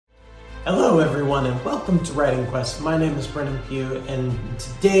Hello everyone and welcome to Writing Quest. My name is Brennan Pugh and in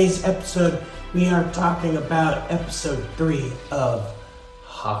today's episode we are talking about episode 3 of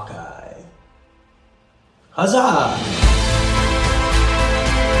Hawkeye. Huzzah!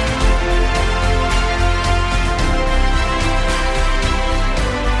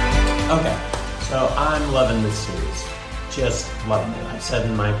 Okay, so I'm loving this series. Just loving it. I said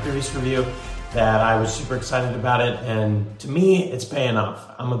in my previous review that I was super excited about it, and to me, it's paying off.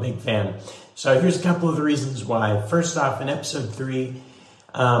 I'm a big fan. So here's a couple of the reasons why. First off, in episode 3,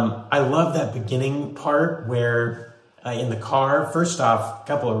 I love that beginning part where in the car. First off, a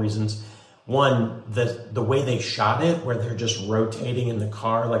couple of reasons. One, the way they shot it, where they're just rotating in the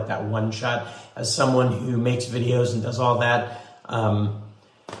car, like that one shot. As someone who makes videos and does all that,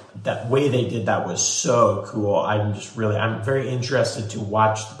 that way they did that was so cool. I'm very interested to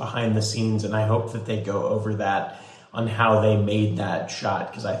watch the behind the scenes, and I hope that they go over that on how they made that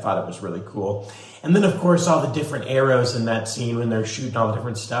shot, because I thought it was really cool. And then, of course, all the different arrows in that scene when they're shooting all the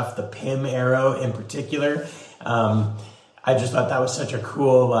different stuff, the Pym arrow in particular. I just thought that was such a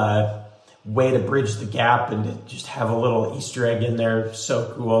cool way to bridge the gap and to just have a little Easter egg in there.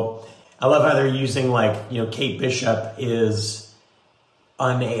 So cool. I love how they're using, Kate Bishop is she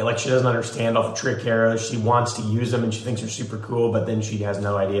doesn't understand all the trick arrows. She wants to use them and she thinks they're super cool, but then she has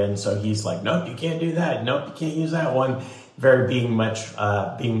no idea. And so he's like, nope, you can't do that. Nope, you can't use that one. Being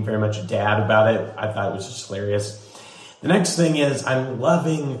very much a dad about it. I thought it was just hilarious. The next thing is I'm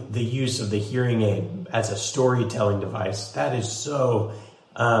loving the use of the hearing aid as a storytelling device. That is so,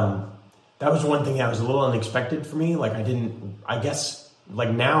 that was one thing that was a little unexpected for me. Now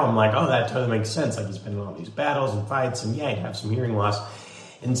I'm like, oh, that totally makes sense. Like, he's been in all these battles and fights, and yeah, he'd have some hearing loss.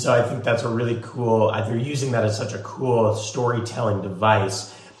 And so I think that's a really cool, they're using that as such a cool storytelling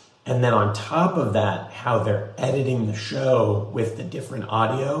device. And then on top of that, how they're editing the show with the different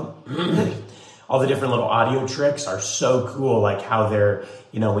audio. All the different little audio tricks are so cool, like how they're,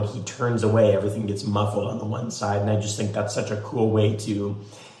 when he turns away, everything gets muffled on the one side. And I just think that's such a cool way to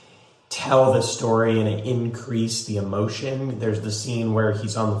tell the story and increase the emotion. There's the scene where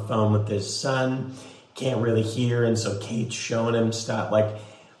he's on the phone with his son, can't really hear, and so Kate's showing him stuff. Like,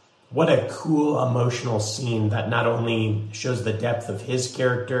 what a cool emotional scene that not only shows the depth of his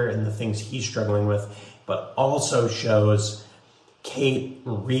character and the things he's struggling with, but also shows Kate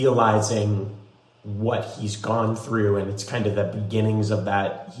realizing what he's gone through. And it's kind of the beginnings of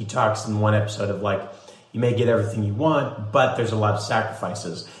that. He talks in one episode of you may get everything you want, but there's a lot of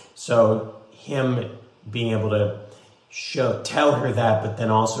sacrifices. So him being able to tell her that, but then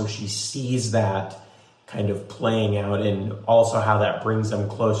also she sees that kind of playing out, and also how that brings them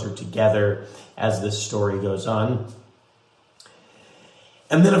closer together as this story goes on.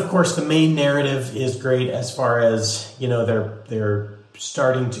 And then, of course, the main narrative is great as far as, they're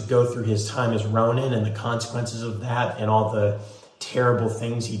starting to go through his time as Ronin and the consequences of that and all the terrible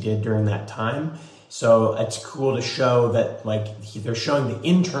things he did during that time. So it's cool to show that, they're showing the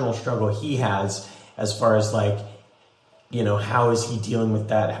internal struggle he has as far as, how is he dealing with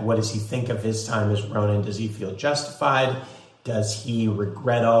that? What does he think of his time as Ronin? Does he feel justified? Does he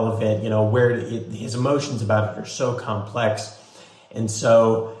regret all of it? His emotions about it are so complex. And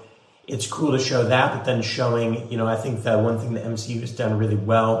so it's cool to show that, but then showing, I think that one thing the MCU has done really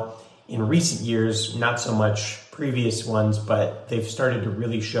well in recent years, not so much previous ones, but they've started to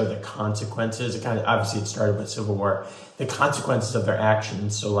really show the consequences. Obviously it started with Civil War, the consequences of their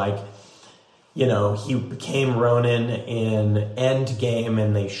actions. So he became Ronin in Endgame,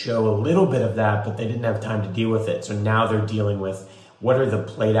 and they show a little bit of that, but they didn't have time to deal with it. So now they're dealing with what are the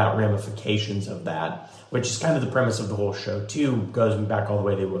played out ramifications of that, which is kind of the premise of the whole show too. Goes back all the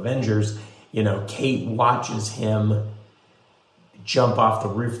way to Avengers. Kate watches him jump off the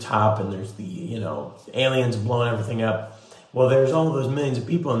rooftop, and there's the, aliens blowing everything up. Well, there's all those millions of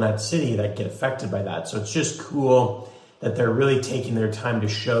people in that city that get affected by that. So it's just cool that they're really taking their time to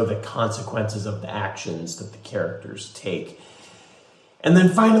show the consequences of the actions that the characters take. And then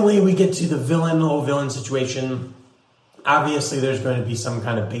finally, we get to the whole villain situation. Obviously, there's going to be some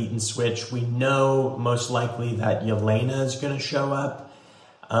kind of bait and switch. We know most likely that Yelena is going to show up,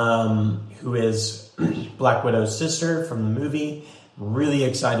 who is Black Widow's sister from the movie. Really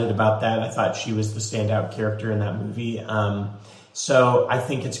excited about that. I thought she was the standout character in that movie. So I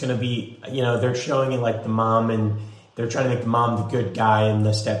think it's going to be, they're showing it the mom, and they're trying to make the mom the good guy and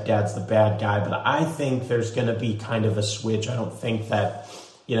the stepdad's the bad guy. But I think there's going to be kind of a switch. I don't think that,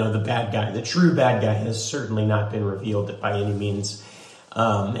 the true bad guy has certainly not been revealed by any means.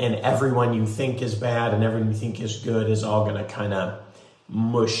 And everyone you think is bad and everyone you think is good is all going to kind of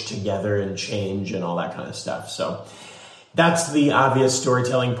mush together and change and all that kind of stuff. So that's the obvious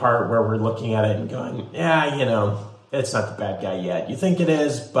storytelling part where we're looking at it and going, yeah, it's not the bad guy yet. You think it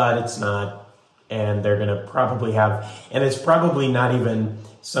is, but it's not. And they're going to probably and it's probably not even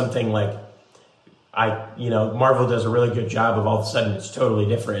something like, Marvel does a really good job of all of a sudden it's totally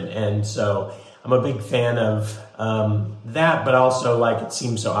different. And so I'm a big fan of that, but also it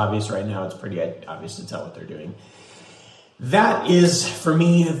seems so obvious right now. It's pretty obvious to tell what they're doing. That is, for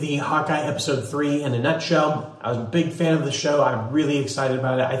me, the Hawkeye episode 3 in a nutshell. I was a big fan of the show. I'm really excited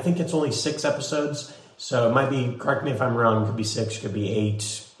about it. I think it's only 6 episodes, so it might be, correct me if I'm wrong, it could be 6, it could be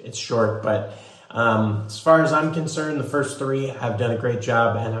 8. It's short, but as far as I'm concerned, the first 3 have done a great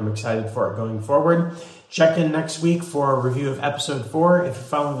job, and I'm excited for it going forward. Check in next week for a review of episode 4 if you're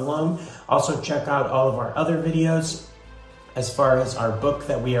following along. Also, check out all of our other videos as far as our book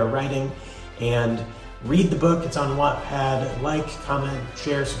that we are writing, and read the book. It's on Wattpad. Like, comment,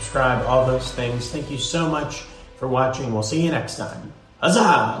 share, subscribe, all those things. Thank you so much for watching. We'll see you next time.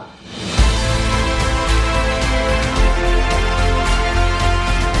 Huzzah!